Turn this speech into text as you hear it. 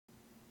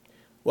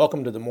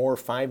Welcome to the Moore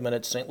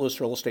 5-Minute St. Louis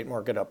Real Estate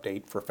Market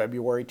Update for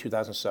February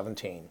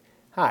 2017.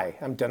 Hi,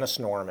 I'm Dennis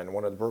Norman,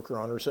 one of the broker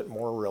owners at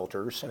Moore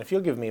Realtors, and if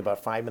you'll give me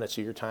about 5 minutes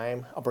of your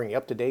time, I'll bring you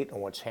up to date on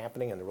what's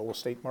happening in the real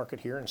estate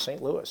market here in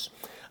St. Louis.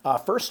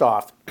 First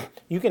off,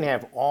 you can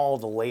have all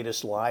the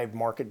latest live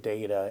market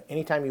data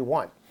anytime you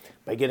want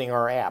by getting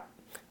our app.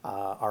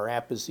 Our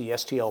app is the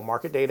STL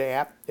Market Data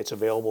app. It's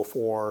available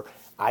for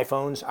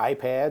iPhones,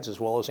 iPads, as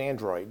well as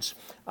Androids.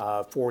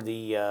 For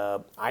the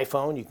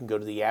iPhone, you can go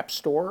to the App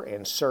Store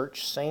and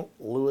search St.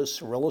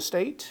 Louis Real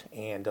Estate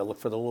and look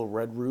for the little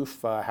red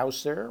roof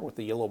house there with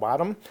the yellow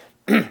bottom.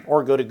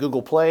 Or go to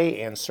Google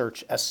Play and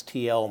search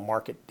STL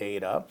Market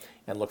Data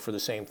and look for the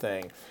same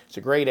thing. It's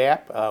a great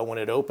app. When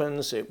it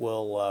opens, it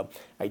will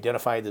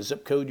identify the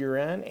zip code you're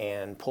in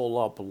and pull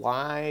up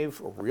live,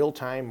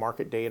 real-time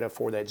market data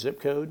for that zip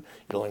code.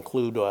 It'll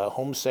include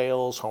home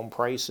sales, home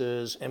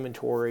prices,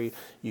 inventory.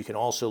 You can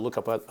also look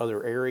up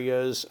other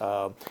areas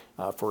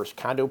for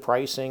condo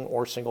pricing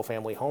or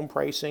single-family home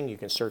pricing. You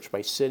can search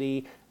by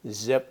city,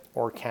 zip,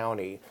 or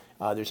county.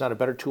 There's not a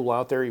better tool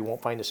out there. You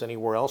won't find this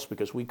anywhere else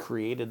because we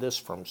created this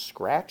from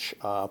scratch.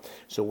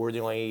 So we're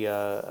the only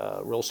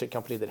real estate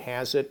company that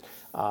has it,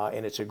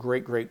 and it's a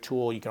great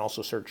tool. You can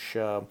also search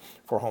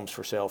for homes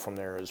for sale from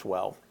there as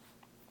well.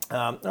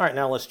 All right,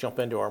 now let's jump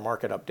into our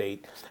market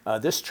update.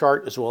 This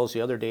chart, as well as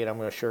the other data I'm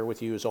going to share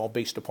with you, is all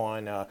based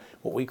upon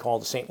what we call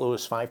the St.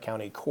 Louis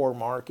 5-county core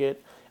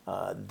market.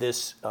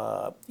 This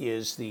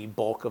is the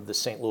bulk of the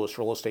St. Louis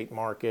real estate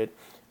market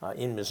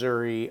in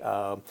Missouri.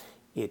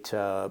 It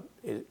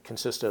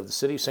consists of the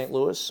city of St.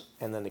 Louis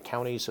and then the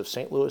counties of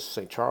St. Louis,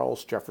 St.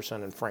 Charles,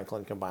 Jefferson, and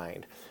Franklin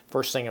combined.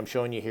 First thing I'm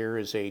showing you here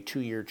is a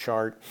 2-year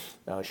chart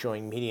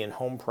showing median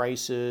home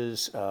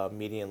prices,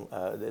 median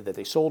that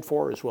they sold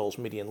for, as well as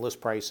median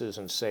list prices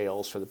and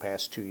sales for the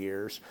past 2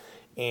 years.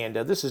 And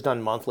this is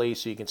done monthly,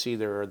 so you can see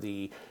there are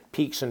the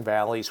peaks and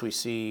valleys we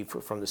see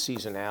from the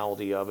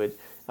seasonality of it.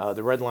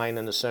 The red line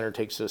in the center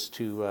takes us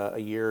to a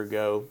year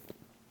ago.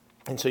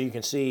 And so you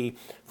can see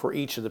for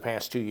each of the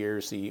past 2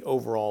 years, the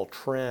overall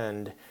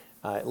trend,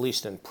 at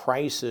least in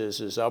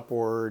prices, is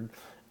upward.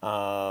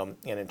 And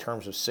in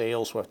terms of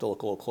sales, we'll have to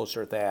look a little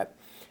closer at that.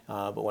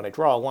 But when I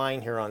draw a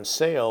line here on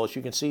sales,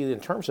 you can see that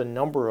in terms of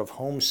number of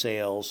home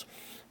sales,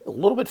 a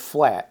little bit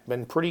flat,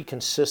 been pretty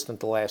consistent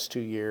the last 2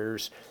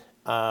 years.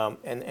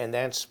 And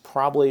that's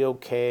probably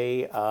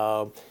okay.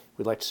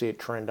 We'd like to see it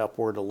trend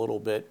upward a little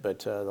bit, but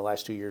the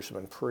last 2 years have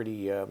been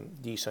pretty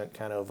decent,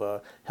 kind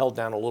of held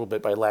down a little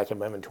bit by lack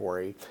of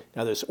inventory.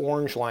 Now this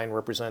orange line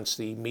represents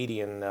the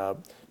median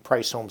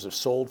price homes have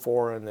sold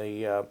for in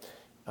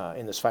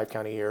this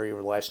 5-county area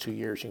over the last 2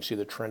 years. You can see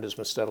the trend has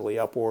been steadily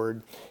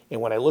upward. And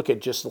when I look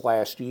at just the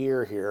last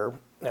year here,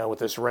 now with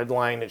this red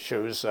line, it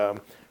shows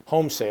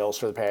home sales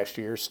for the past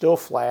year, still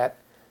flat.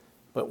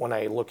 But when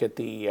I look at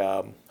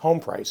the home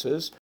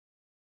prices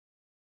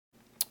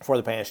for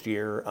the past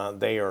year,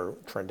 they are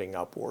trending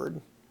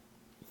upward.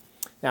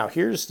 Now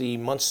here's the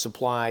month's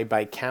supply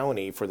by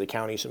county for the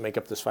counties that make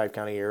up this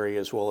 5-county area,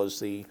 as well as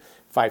the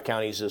 5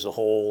 counties as a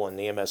whole and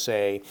the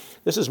MSA.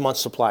 This is month's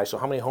supply, so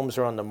how many homes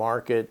are on the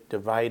market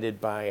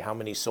divided by how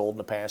many sold in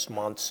the past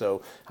month.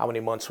 So how many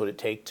months would it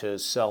take to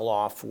sell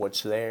off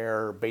what's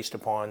there based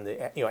upon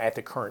the, at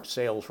the current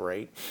sales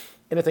rate.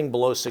 Anything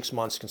below 6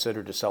 months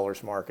considered a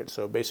seller's market.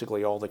 So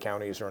basically all the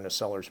counties are in a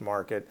seller's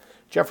market.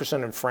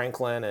 Jefferson and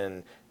Franklin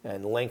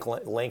and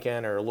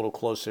Lincoln are a little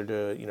closer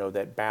to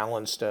that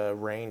balanced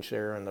range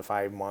there in the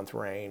 5-month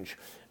range.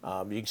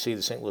 You can see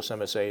the St. Louis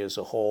MSA as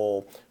a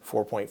whole,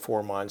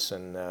 4.4 months,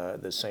 and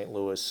the St.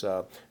 Louis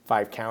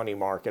 5-county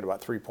market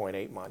about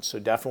 3.8 months. So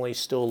definitely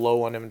still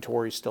low on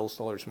inventory, still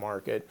seller's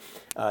market.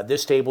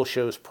 This table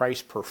shows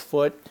price per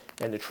foot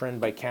and the trend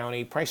by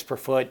county. Price per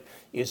foot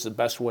is the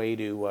best way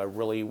to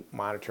really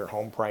monitor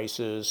home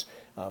prices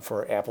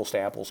for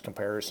apples-to-apples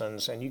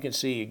comparisons. And you can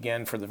see,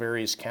 again, for the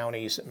various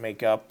counties that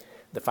make up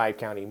the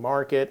 5-county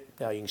market,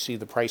 you can see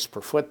the price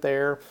per foot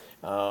there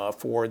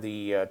for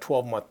the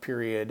 12-month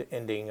period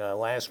ending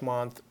last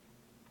month,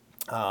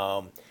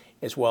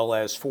 as well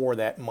as for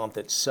that month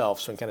itself.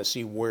 So you can kind of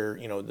see where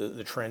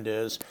the trend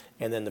is.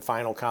 And then the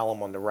final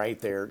column on the right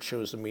there, it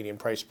shows the median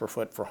price per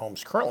foot for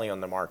homes currently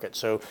on the market.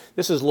 So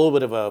this is a little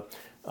bit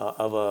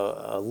of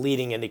a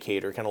leading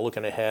indicator, kind of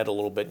looking ahead a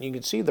little bit. And you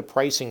can see the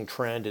pricing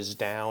trend is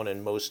down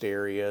in most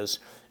areas,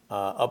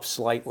 up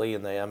slightly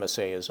in the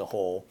MSA as a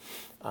whole.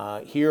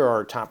 Here are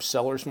our top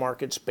sellers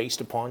markets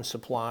based upon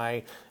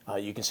supply.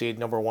 You can see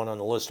number 1 on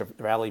the list of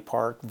Valley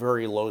Park,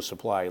 very low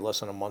supply, less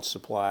than a month's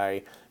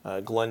supply.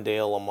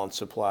 Glendale, a month's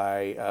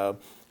supply.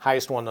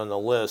 Highest one on the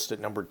list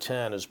at number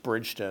 10 is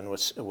Bridgeton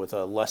with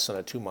a less than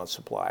a 2-month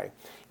supply.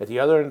 At the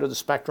other end of the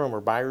spectrum are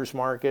buyers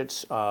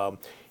markets.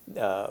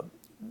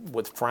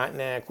 With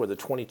Frontenac with a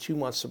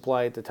 22-month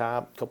supply at the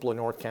top, a couple of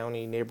North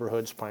County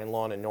neighborhoods, Pine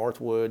Lawn and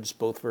Northwoods,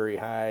 both very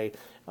high.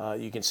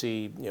 You can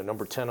see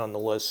number 10 on the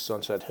list,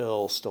 Sunset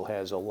Hill, still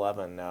has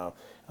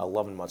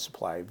 11-month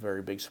supply,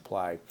 very big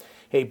supply.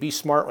 Hey, be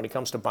smart when it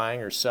comes to buying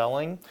or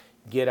selling.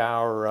 get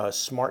our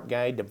Smart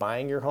Guide to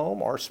Buying Your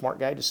Home or Smart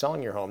Guide to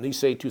Selling Your Home. These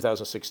say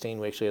 2016.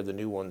 We actually have the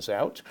new ones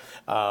out.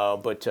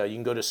 But you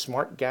can go to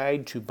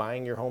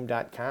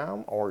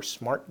smartguidetobuyingyourhome.com or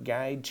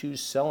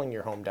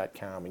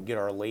smartguidetosellingyourhome.com and get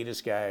our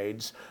latest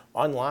guides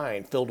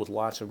online filled with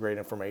lots of great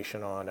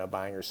information on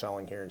buying or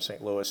selling here in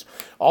St. Louis.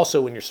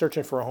 Also, when you're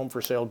searching for a home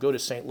for sale, go to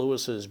St.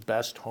 Louis's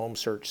best home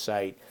search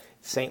site,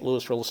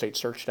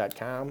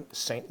 stlouisrealestatesearch.com,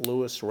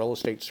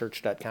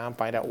 stlouisrealestatesearch.com.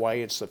 Find out why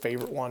it's the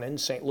favorite one in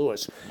St.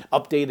 Louis.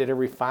 Updated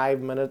every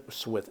 5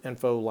 minutes with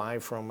info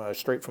live from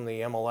straight from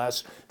the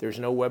MLS. There's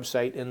no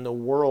website in the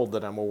world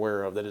that I'm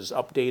aware of that is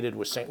updated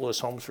with St. Louis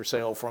homes for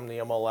sale from the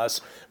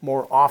MLS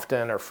more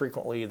often or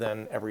frequently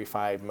than every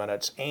 5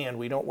 minutes. And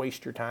we don't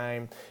waste your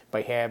time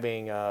by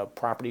having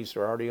properties that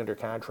are already under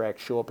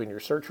contract show up in your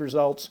search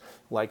results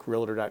like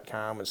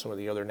Realtor.com and some of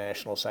the other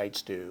national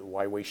sites do.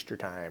 Why waste your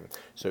time?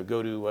 So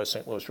go to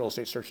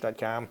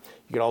stlouisrealestatesearch.com.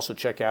 You can also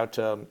check out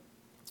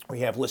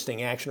we have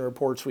listing action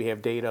reports. We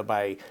have data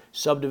by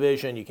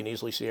subdivision. You can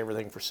easily see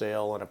everything for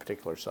sale in a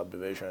particular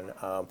subdivision,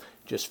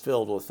 just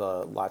filled with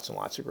lots and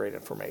lots of great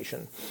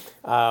information.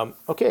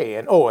 Okay,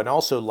 and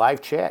also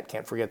live chat.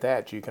 Can't forget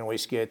that. You can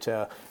always get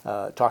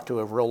talk to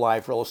a real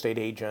live real estate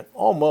agent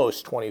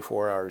almost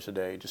 24 hours a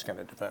day. Just kind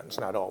of depends,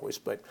 not always,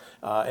 but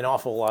an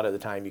awful lot of the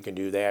time you can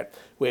do that.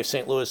 We have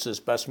St. Louis's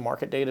best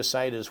market data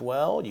site as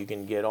well. You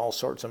can get all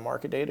sorts of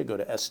market data. Go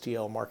to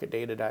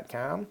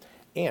stlmarketdata.com.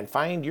 And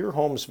find your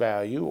home's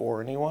value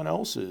or anyone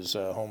else's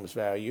home's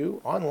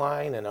value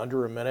online in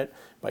under a minute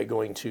by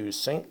going to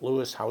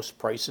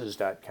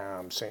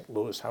stlouishouseprices.com,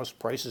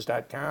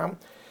 stlouishouseprices.com.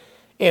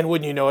 And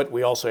wouldn't you know it,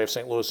 we also have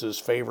St. Louis's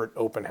favorite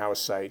open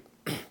house site.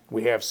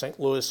 We have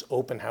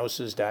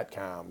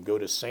stlouisopenhouses.com. Go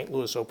to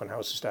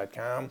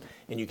stlouisopenhouses.com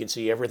and you can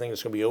see everything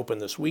that's going to be open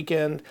this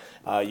weekend.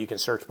 You can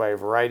search by a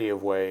variety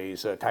of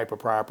ways, type of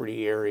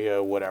property,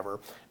 area,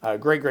 whatever.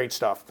 Great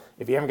stuff.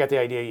 If you haven't got the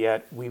idea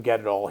yet, we've got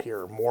it all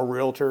here. More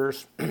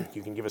realtors.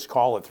 You can give us a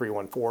call at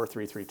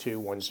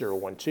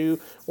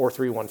 314-332-1012 or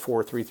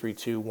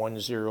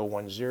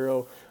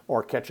 314-332-1010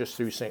 or catch us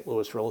through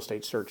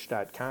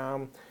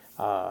stlouisrealestatesearch.com.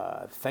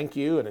 Thank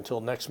you, and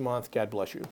until next month, God bless you.